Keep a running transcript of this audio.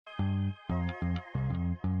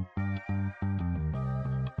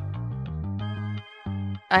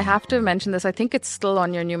I have to mention this. I think it's still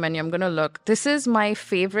on your new menu. I'm going to look. This is my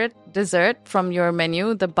favorite dessert from your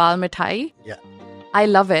menu, the bal mithai. Yeah. I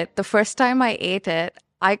love it. The first time I ate it,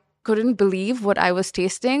 I couldn't believe what I was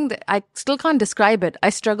tasting. I still can't describe it. I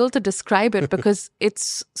struggle to describe it because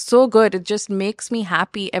it's so good. It just makes me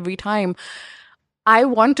happy every time. I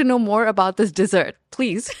want to know more about this dessert,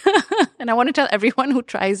 please. And I want to tell everyone who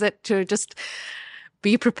tries it to just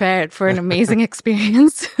be prepared for an amazing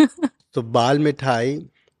experience. So bal mithai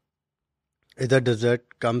is a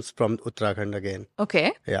dessert comes from Uttarakhand again.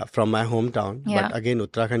 Okay. Yeah, from my hometown. Yeah. But again,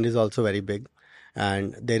 Uttarakhand is also very big.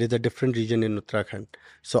 And there is a different region in Uttarakhand.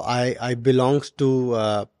 So I belongs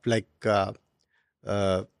to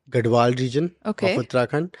Gadwal region Okay. of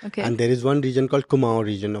Uttarakhand. Okay. And there is one region called Kumaon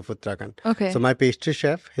region of Uttarakhand. Okay. So my pastry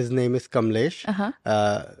chef, his name is Kamlesh.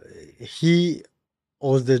 Uh-huh. He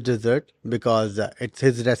owes this dessert because it's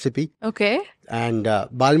his recipe. Okay. And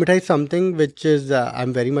bal mithai is something which is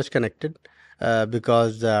I'm very much connected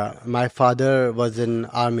because my father was in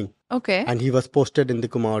army. Okay. And he was posted in the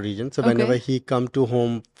Kumaon region. So Okay. whenever he come to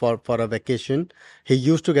home for a vacation, he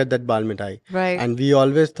used to get that bal mithai. Right. And we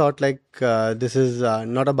always thought like this is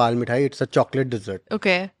not a bal mithai, it's a chocolate dessert.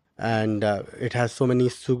 Okay. And it has so many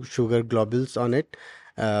sugar globules on it.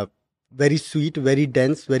 Very sweet, very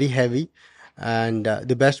dense, very heavy. And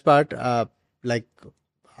the best part, like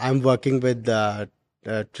I'm working with the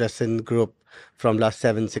Trescent group from last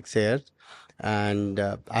 7-6 years. And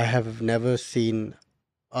I have never seen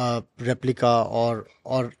a replica or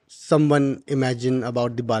someone imagine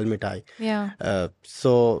about the bal mithai. Yeah.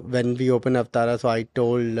 So when we opened Avatara, so I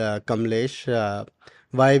told Kamlesh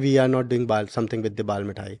why we are not doing something with the bal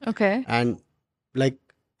mithai. Okay. And like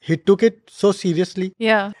he took it so seriously.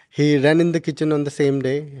 Yeah. He ran in the kitchen on the same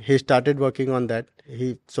day. He started working on that.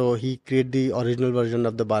 He created the original version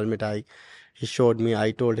of the bal mithai. He showed me.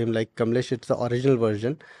 I told him like, Kamlesh, it's the original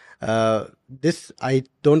version. This I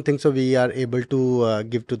don't think so we are able to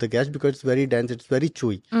give to the guest because it's very dense, it's very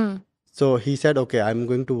chewy. So he said, okay, I'm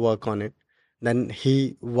going to work on it. Then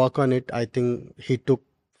he worked on it. I think he took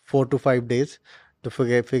 4 to 5 days to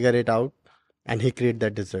figure it out, and he created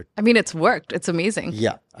that dessert. I mean, it's worked. It's amazing.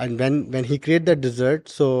 Yeah. And when he created that dessert,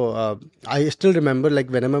 so I still remember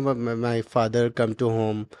like whenever my father come to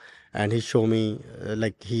home and he show me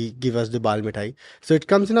like he give us the bal mithai. So it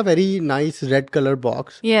comes in a very nice red color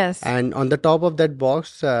box. Yes. And on the top of that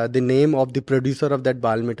box, the name of the producer of that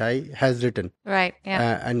bal mithai has written. Right.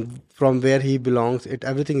 Yeah. And from where he belongs,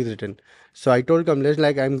 everything is written. So I told Kamlesh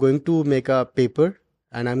like I'm going to make a paper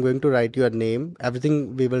and I'm going to write your name.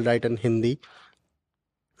 Everything we will write in Hindi.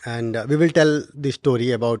 And we will tell the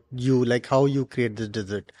story about you, like how you create this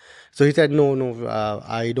dessert. So he said, no,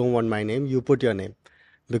 I don't want my name. You put your name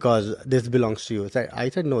because this belongs to you. So I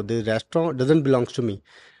said, no, the restaurant doesn't belong to me.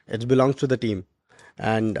 It belongs to the team.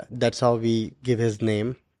 And that's how we give his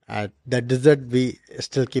name. That dessert we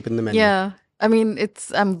still keep in the menu. Yeah. I mean,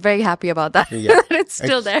 I'm very happy about that. Yeah. It's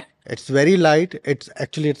still there. It's very light.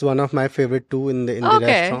 It's one of my favorite too in the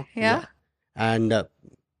restaurant. Yeah. And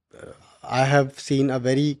I have seen a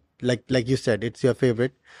very, like you said, it's your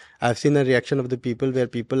favorite. I've seen a reaction of the people where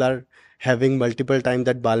people are having multiple times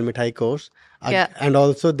that bal mithai course. Yeah. And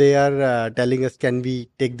also they are telling us, can we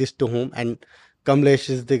take this to home? And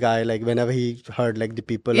Kamlesh is the guy, like whenever he heard like the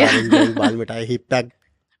people are enjoying bal mithai, he packed.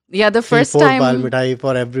 Yeah, the first poured time bal mithai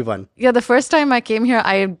for everyone. Yeah, the first time I came here,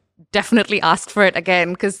 I definitely asked for it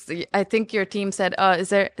again because I think your team said, is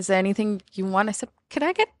there anything you want? I said, can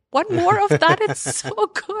I get one more of that? It's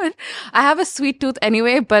so good. I have a sweet tooth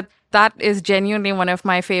anyway, but that is genuinely one of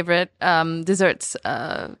my favorite desserts,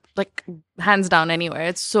 like hands down anywhere.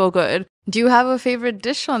 It's so good. Do you have a favorite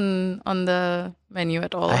dish on the menu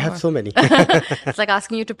at all? I have so many. It's like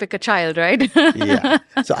asking you to pick a child, right? Yeah.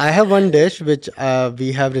 So I have one dish which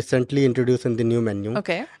we have recently introduced in the new menu.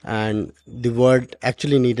 Okay. And the world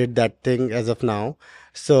actually needed that thing as of now.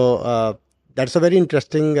 So that's a very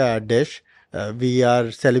interesting dish. We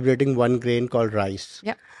are celebrating one grain called rice.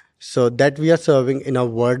 Yeah. So that we are serving in a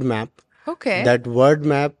word map. Okay. That word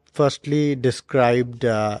map firstly described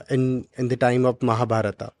in the time of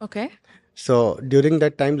Mahabharata. Okay. So during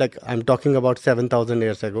that time, like I'm talking about 7,000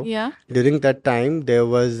 years ago. Yeah. During that time, there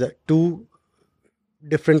was 2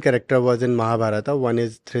 different character was in Mahabharata. One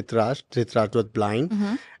is Dhritarashtra. Dhritarashtra was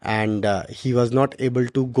blind, and he was not able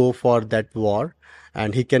to go for that war,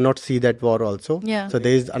 and he cannot see that war also. Yeah. So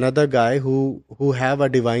there is another guy who have a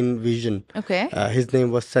divine vision. Okay. His name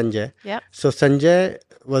was Sanjay. Yeah. So Sanjay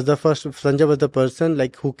was the person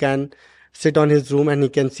like who can sit on his room and he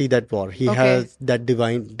can see that war. He has that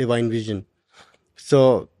divine vision.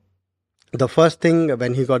 So the first thing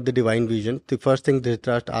when he got the divine vision, the first thing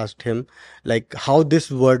Dhritarashtra asked him, like, how this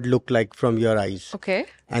word look like from your eyes. Okay.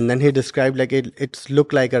 And then he described like it's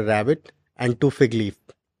look like a rabbit and two fig leaf.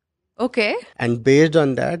 Okay. And based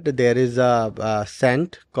on that, there is a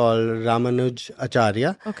saint called Ramanuj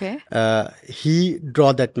Acharya. Okay. He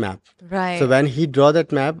draw that map. Right. So when he draw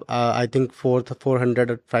that map, I think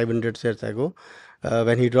 400 or 500 years ago,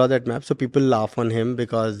 when he draw that map, so people laugh on him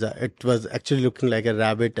because it was actually looking like a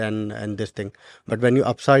rabbit and this thing. But when you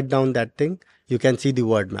upside down that thing, you can see the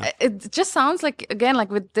word map. It just sounds like, again, like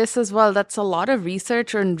with this as well, that's a lot of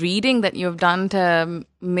research and reading that you've done to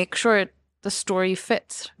make sure the story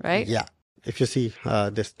fits, right? Yeah. If you see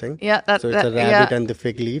this thing, Yeah, so it's a rabbit and the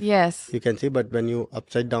fig leaf. Yes. You can see, but when you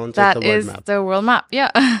upside down, so That it's a word is map. the world map.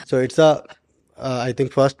 Yeah. So it's a, I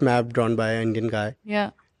think, first map drawn by an Indian guy.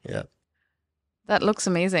 Yeah. Yeah. That looks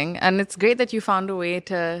amazing. And it's great that you found a way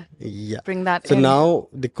to bring that So in. now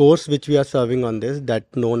the course which we are serving on this,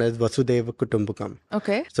 that known as Vasudeva Kutumbakam.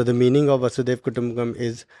 Okay. So the meaning of Vasudeva Kutumbakam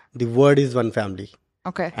is the word is one family.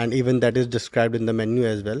 Okay. And even that is described in the menu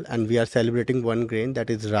as well. And we are celebrating one grain, that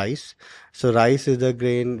is rice. So rice is a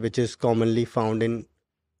grain which is commonly found in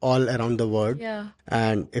all around the world. Yeah.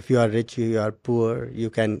 And if you are rich, you are poor, you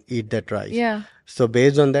can eat that rice. Yeah. So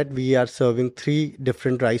based on that, we are serving 3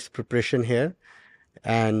 different rice preparation here.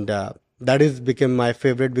 And that is become my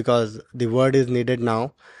favorite because the word is needed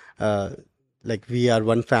now. Like we are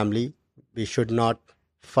one family. We should not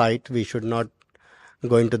fight. We should not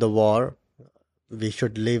go into the war. We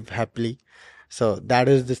should live happily. So that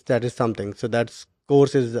is something. So that's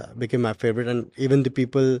course is became my favorite, and even the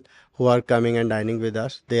people who are coming and dining with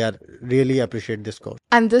us, they are really appreciate this course.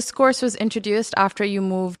 And this course was introduced after you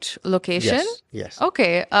moved location? Yes.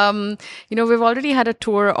 Okay. We've already had a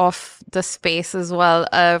tour of the space as well.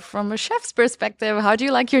 From a chef's perspective, how do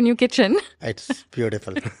you like your new kitchen? It's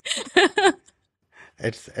beautiful.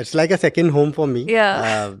 It's like a second home for me.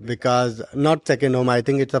 Yeah. Because not second home, I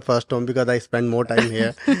think it's a first home because I spend more time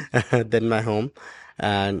here than my home.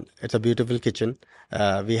 And it's a beautiful kitchen.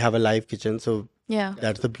 We have a live kitchen, so Yeah.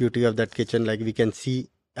 that's the beauty of that kitchen. Like we can see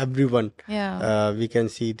everyone. Yeah. We can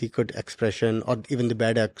see the good expression or even the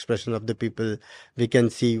bad expression of the people. We can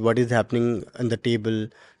see what is happening on the table.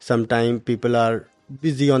 Sometimes people are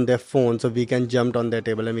busy on their phone, so we can jump on their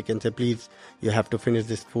table and we can say, please, you have to finish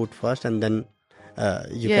this food first, and then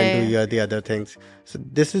you can do the other things. So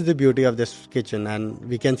this is the beauty of this kitchen, and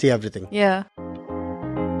we can see everything. Yeah.